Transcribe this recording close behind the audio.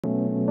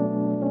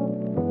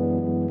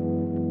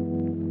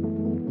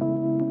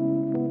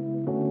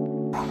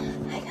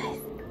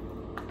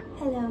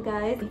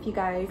guys, if you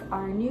guys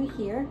are new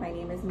here, my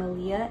name is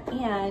Malia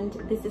and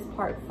this is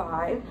part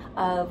 5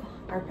 of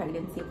our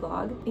pregnancy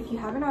vlog. If you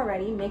haven't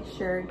already, make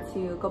sure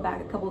to go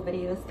back a couple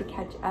videos to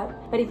catch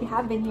up. But if you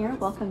have been here,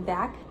 welcome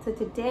back. So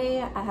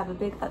today I have a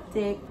big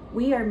update.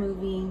 We are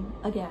moving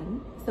again.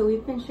 So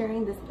we've been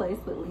sharing this place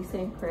with Lisa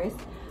and Chris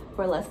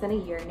for less than a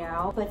year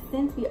now, but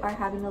since we are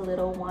having a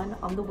little one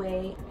on the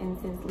way, and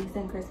since Lisa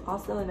and Chris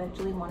also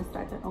eventually want to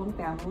start their own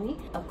family,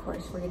 of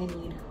course we're gonna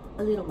need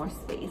a little more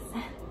space.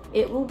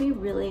 It will be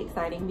really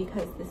exciting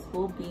because this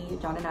will be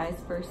John and I's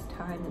first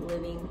time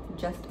living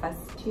just us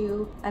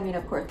two. I mean,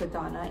 of course, with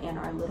Donna and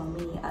our little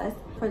mini us.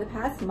 For the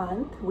past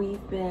month,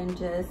 we've been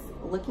just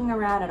looking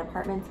around at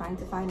apartments, trying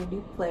to find a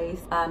new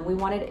place. We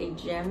wanted a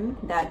gym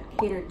that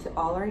catered to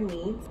all our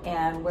needs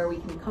and where we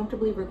can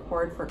comfortably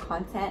record for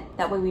content.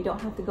 That way we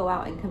don't have to go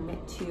out and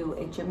commit to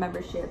a gym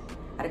membership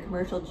at a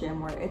commercial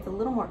gym where it's a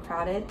little more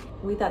crowded.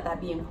 We thought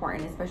that'd be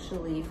important,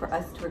 especially for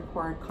us to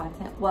record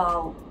content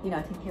while, you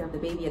know, taking care of the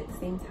baby at the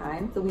same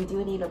time. So we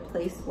do need a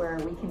place where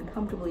we can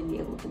comfortably be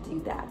able to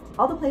do that.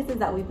 All the places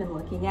that we've been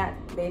looking at,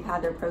 they've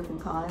had their pros and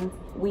cons.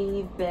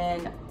 We've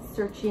been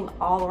searching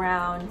all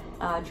around,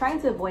 trying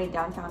to avoid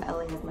downtown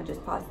LA as much as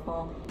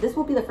possible. This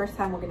will be the first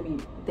time we're going to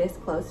be this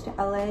close to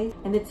LA,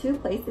 and the two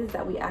places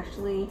that we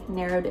actually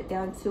narrowed it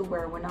down to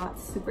where we're not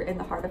super in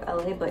the heart of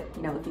LA, but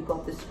you know, if you go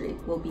up the street,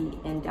 we'll be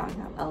in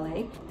downtown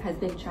LA, has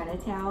been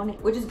Chinatown,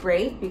 which is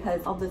great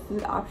because all the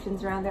food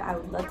options around there, I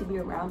would love to be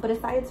around. But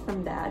aside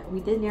from that,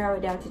 we did narrow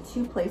it down to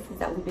two places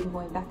that we've been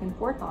going back and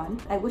forth on.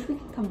 I wish we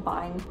could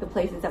combine the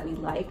places that we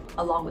like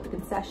along with the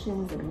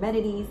concessions and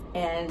amenities,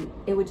 and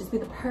it would just be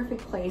the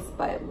perfect place.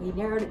 But we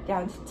narrowed it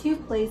down to two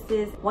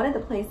places. One of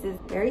the places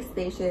very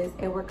spacious,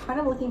 and we're kind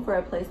of looking for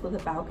a place with a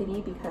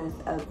balcony because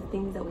of the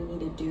things that we need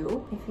to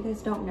do. If you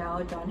guys don't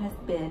know, John has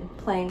been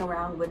playing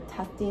around with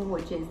tufting,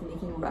 which is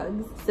making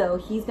rugs. So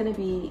he's going to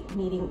be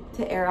needing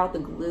to air out the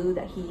glue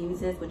that he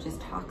uses, which is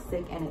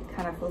toxic and it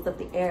kind of fills up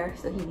the air.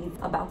 So he needs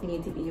a balcony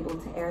to be able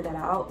to air that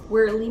out.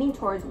 We're leaning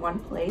towards one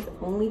place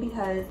only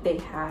because they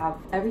have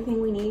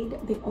everything we need.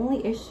 The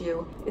only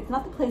issue, it's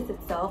not the place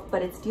itself,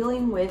 but it's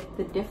dealing with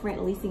the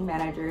different leasing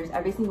managers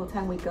every single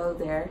time we go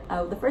there.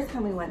 The first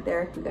time we went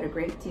there, we got a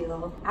great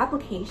deal.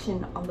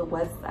 Application on the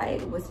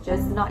website was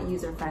just not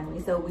user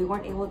friendly, so we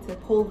weren't able to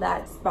hold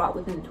that spot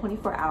within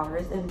 24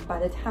 hours. And by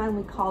the time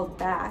we called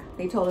back,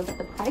 they told us that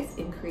the price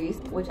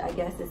increased, which I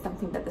guess is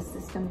something that the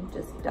system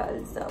just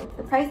does. So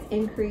the price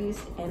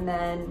increased, and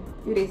then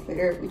a few days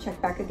later, we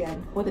checked back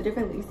again with a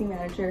different leasing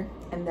manager,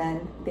 and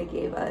then they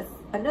gave us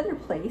another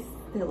place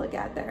to look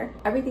at there.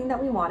 Everything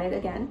that we wanted.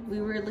 Again,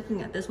 we were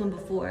looking at this one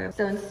before.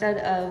 So instead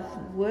of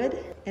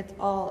wood, it's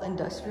all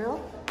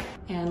industrial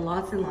and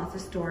lots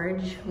of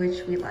storage,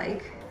 which we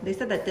like. They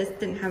said that this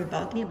didn't have a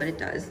balcony, but it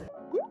does.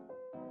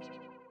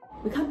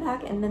 We come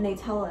back and then they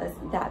tell us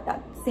that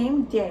that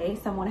same day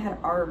someone had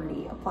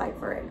already applied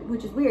for it,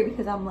 which is weird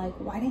because I'm like,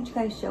 why didn't you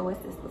guys show us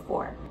this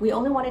before? We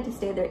only wanted to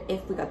stay there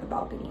if we got the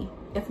balcony.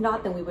 If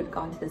not, then we would have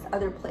gone to this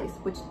other place,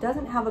 which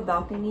doesn't have a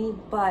balcony,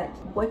 but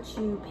what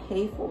you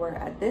pay for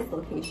at this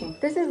location,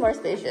 this is more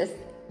spacious.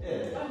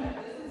 Yeah.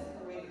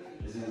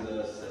 This is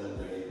a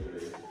 733.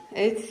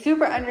 It's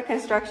super under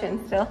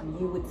construction still.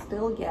 You would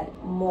still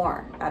get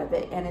more out of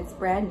it, and it's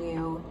brand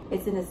new.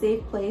 It's in a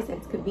safe place.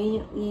 It's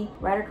conveniently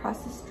right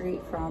across the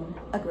street from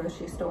a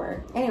grocery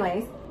store.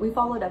 Anyways, we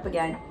followed up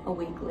again a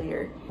week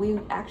later.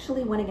 We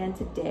actually went again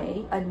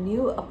today. A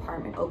new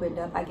apartment opened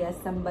up. I guess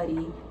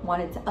somebody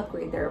wanted to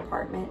upgrade their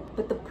apartment,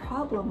 but the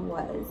problem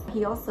was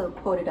he also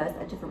quoted us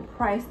a different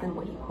price than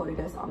what he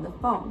quoted us on the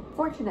phone.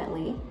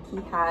 Fortunately,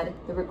 he had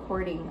the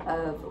recording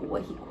of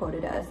what he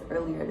quoted us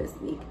earlier this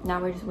week.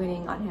 Now we're just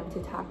waiting on him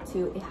to talk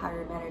to a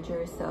hiring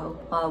manager, so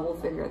we'll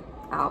figure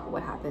out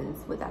what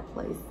happens with that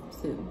place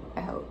soon, I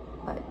hope.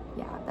 But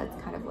yeah,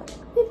 that's kind of what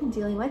we've been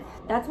dealing with.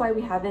 That's why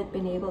we haven't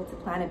been able to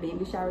plan a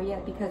baby shower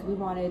yet, because we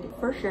wanted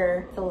for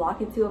sure to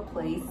lock into a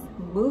place,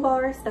 move all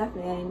our stuff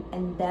in,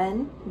 and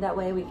then that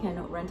way we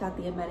can rent out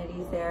the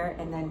amenities there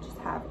and then just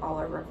have all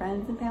of our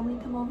friends and family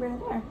come over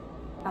there.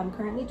 I'm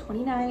currently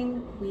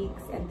 29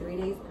 weeks and 3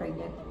 days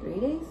pregnant. 3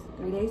 days?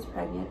 3 days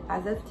pregnant.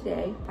 As of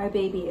today, our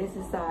baby is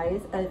the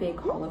size of a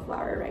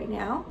cauliflower right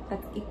now.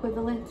 That's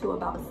equivalent to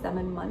about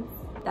 7 months.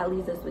 That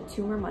leaves us with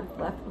 2 more months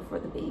left before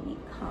the baby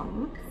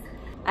comes.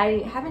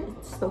 I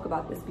haven't spoke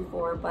about this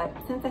before, but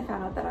since I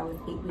found out that I was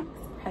 8 weeks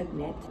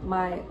pregnant,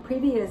 my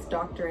previous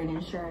doctor and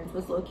insurance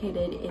was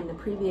located in the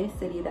previous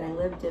city that I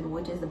lived in,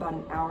 which is about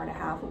an hour and a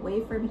half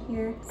away from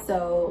here.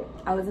 So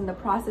I was in the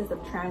process of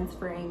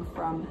transferring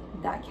from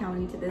that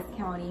county to this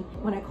county.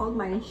 When I called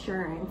my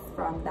insurance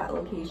from that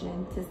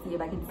location to see if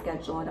I could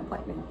schedule an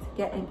appointment to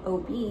get an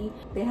OB,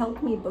 they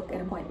helped me book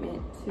an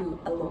appointment to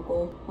a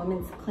local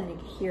women's clinic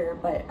here,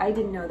 but I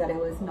didn't know that it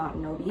was not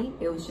an OB,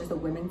 it was just a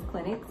women's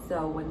clinic.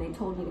 So when they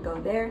told me to go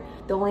there,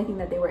 the only thing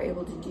that they were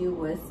able to do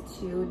was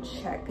to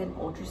check an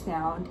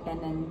ultrasound,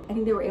 and then I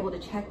think they were able to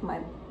check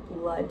my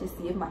blood to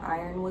see if my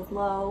iron was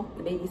low,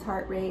 the baby's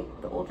heart rate,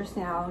 the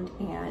ultrasound,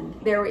 and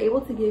they were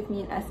able to give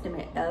me an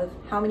estimate of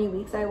how many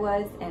weeks I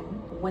was and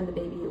when the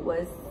baby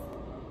was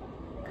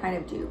kind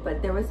of do,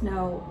 but there was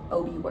no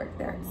OB work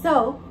there.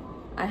 So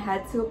I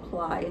had to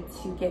apply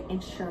to get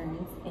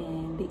insurance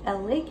in the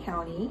LA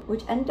County,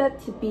 which ended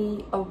up to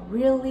be a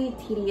really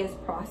tedious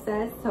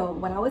process. So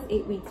when I was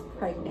 8 weeks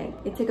pregnant,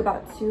 it took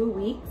about 2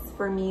 weeks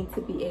for me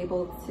to be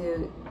able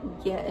to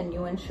get a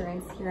new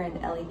insurance here in the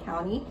LA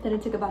County. Then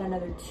it took about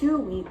another 2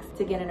 weeks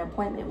to get an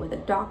appointment with a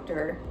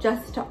doctor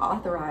just to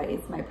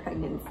authorize my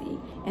pregnancy.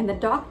 And the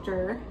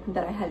doctor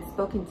that I had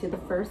spoken to the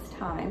first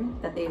time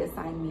that they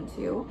assigned me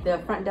to, the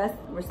front desk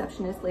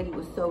receptionist lady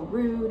was so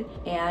rude,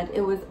 and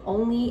it was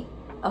only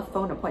a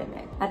phone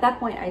appointment. At that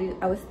point,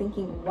 I was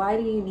thinking, why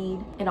do you need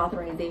an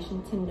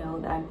authorization to know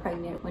that I'm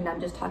pregnant when I'm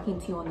just talking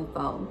to you on the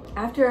phone?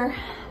 After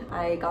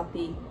I got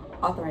the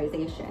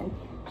authorization,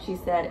 she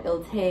said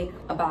it'll take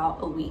about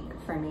a week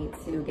for me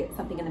to get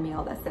something in the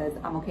mail that says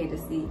I'm okay to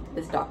see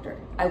this doctor.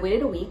 I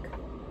waited a week.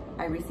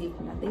 I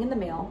received nothing in the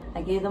mail.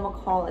 I gave them a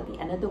call at the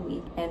end of the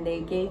week, and they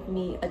gave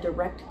me a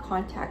direct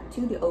contact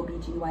to the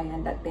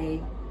OBGYN that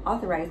they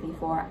authorized me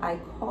for. I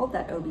called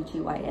that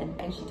OBGYN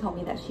and she told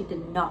me that she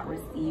did not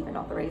receive an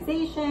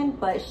authorization,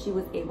 but she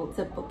was able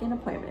to book an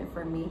appointment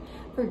for me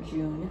for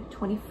June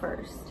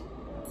 21st.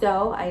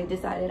 So I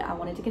decided I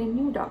wanted to get a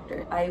new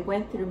doctor. I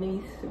went through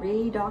maybe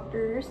 3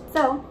 doctors.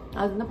 So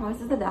I was in the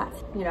process of that.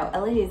 You know,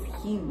 LA is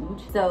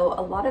huge. So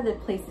a lot of the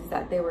places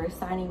that they were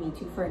assigning me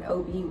to for an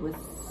OB was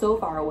so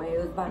far away. It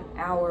was about an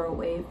hour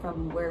away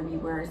from where we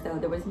were. So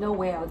there was no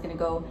way I was gonna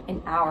go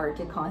an hour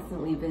to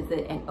constantly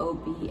visit an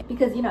OB,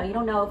 because you know, you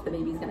don't know if the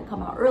baby's gonna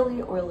come out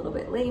early or a little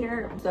bit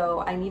later.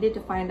 So I needed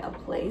to find a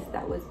place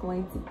that was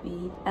going to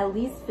be at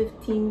least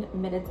 15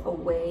 minutes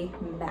away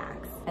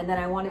max. And then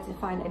I wanted to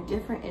find a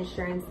different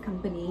insurance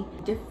company,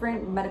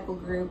 different medical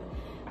group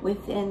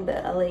within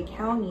the LA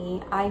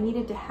County. I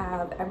needed to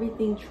have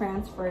everything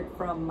transferred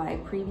from my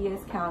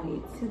previous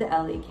county to the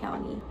LA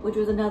County, which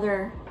was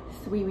another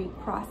 3-week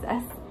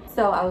process.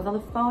 So I was on the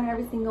phone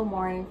every single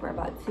morning for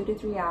about 2 to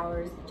 3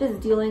 hours, just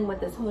dealing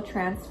with this whole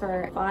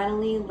transfer.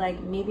 Finally,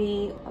 like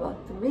maybe about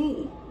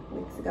 3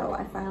 weeks ago,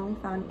 I finally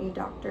found a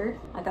doctor.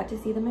 I got to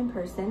see them in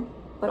person.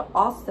 But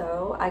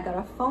also I got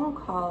a phone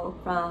call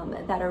from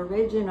that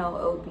original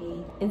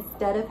OB.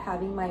 Instead of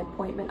having my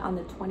appointment on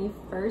the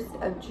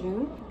 21st of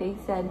June, they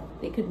said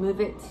they could move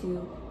it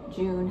to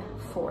June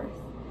 4th,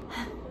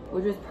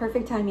 which was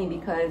perfect timing,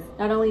 because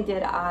not only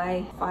did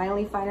I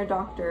finally find a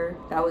doctor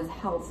that was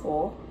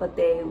helpful, but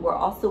they were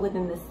also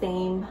within the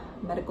same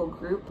medical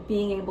group.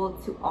 Being able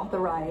to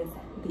authorize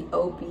the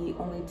OB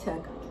only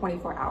took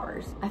 24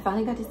 hours. I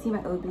finally got to see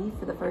my OB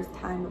for the first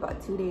time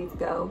about 2 days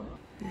ago.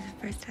 This is the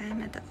first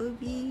time at the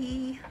OB.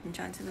 And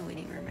John's in the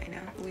waiting room right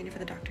now. We're waiting for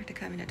the doctor to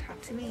come in and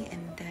talk to me,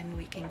 and then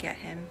we can get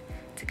him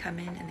to come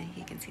in, and then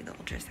he can see the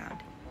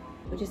ultrasound.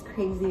 Which is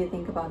crazy to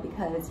think about,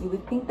 because you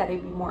would think that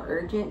it'd be more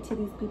urgent to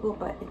these people,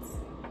 but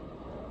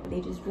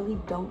they just really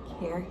don't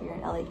care here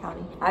in LA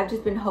County. I've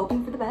just been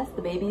hoping for the best.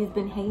 The baby's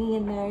been hanging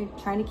in there,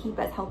 trying to keep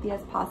as healthy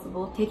as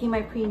possible, taking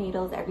my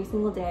prenatals every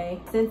single day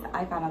since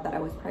I found out that I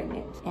was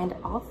pregnant. And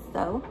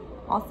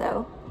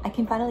also, I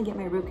can finally get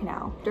my root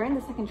canal. During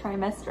the 2nd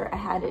trimester, I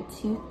had a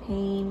tooth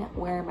pain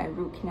where my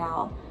root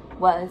canal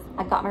was.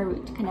 I got my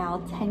root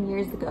canal 10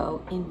 years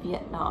ago in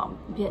Vietnam,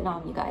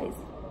 you guys.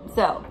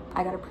 So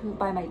I got approved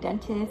by my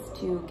dentist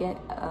to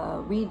get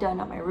redone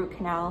on my root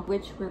canal,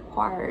 which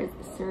requires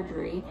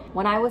surgery.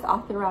 When I was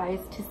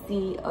authorized to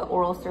see an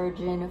oral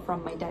surgeon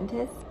from my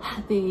dentist,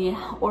 the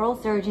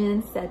oral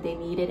surgeon said they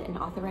needed an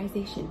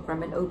authorization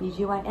from an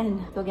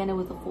OBGYN. So again, it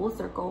was a full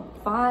circle.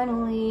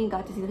 Finally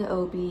got to see the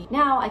OB.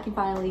 Now I can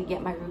finally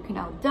get my root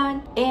canal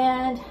done,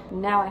 and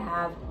now I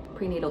have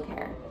prenatal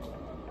care.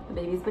 The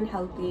baby's been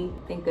healthy,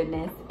 thank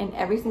goodness. And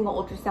every single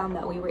ultrasound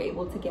that we were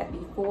able to get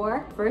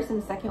before, first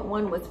and second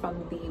one was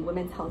from the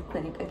Women's Health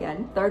Clinic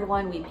again. Third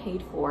one we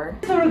paid for.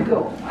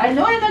 Go. I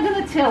know I'm not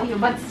gonna tell you,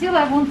 but still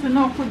I want to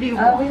know who do you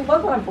want. We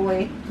both want a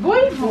boy.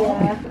 Boy?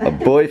 Yeah. A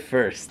boy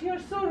first. You're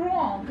so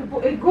wrong.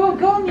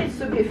 Girl needs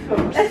to be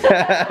first.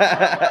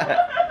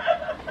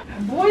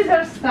 Boys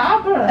are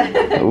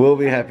stubborn. We'll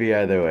be happy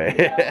either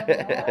way.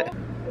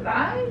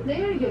 Right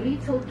there, your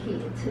little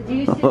kid. Do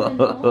you see the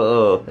nose?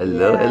 Oh,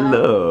 hello,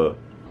 hello.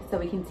 So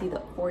we can see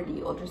the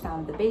 4D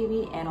ultrasound of the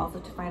baby, and also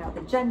to find out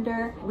the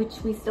gender,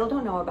 which we still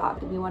don't know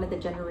about. We wanted the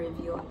gender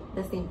reveal at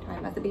the same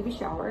time as the baby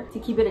shower to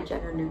keep it a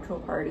gender neutral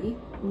party.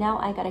 Now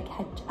I gotta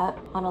catch up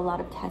on a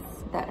lot of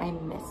tests that I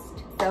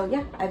missed. So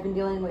yeah, I've been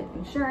dealing with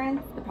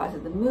insurance, the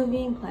process of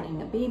moving,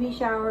 planning a baby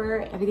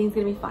shower. Everything's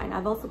gonna be fine.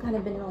 I've also kind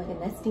of been in like a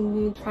nesting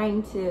mood,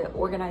 trying to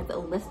organize a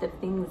list of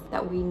things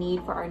that we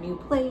need for our new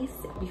place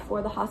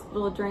before the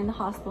hospital, during the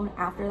hospital, and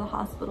after the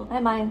hospital.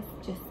 My mind's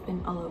just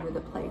been all over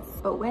the place.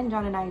 But when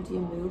John and I do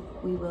move,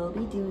 we will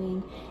be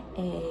doing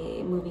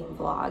a moving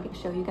vlog,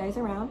 show you guys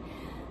around.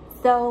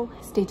 So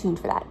stay tuned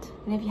for that.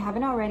 And if you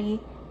haven't already,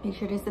 make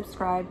sure to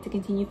subscribe to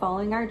continue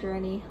following our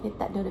journey. Hit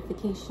that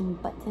notification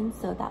button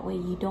so that way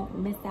you don't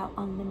miss out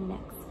on the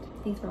next.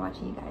 Thanks for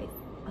watching, you guys.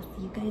 I'll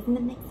see you guys in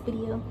the next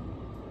video.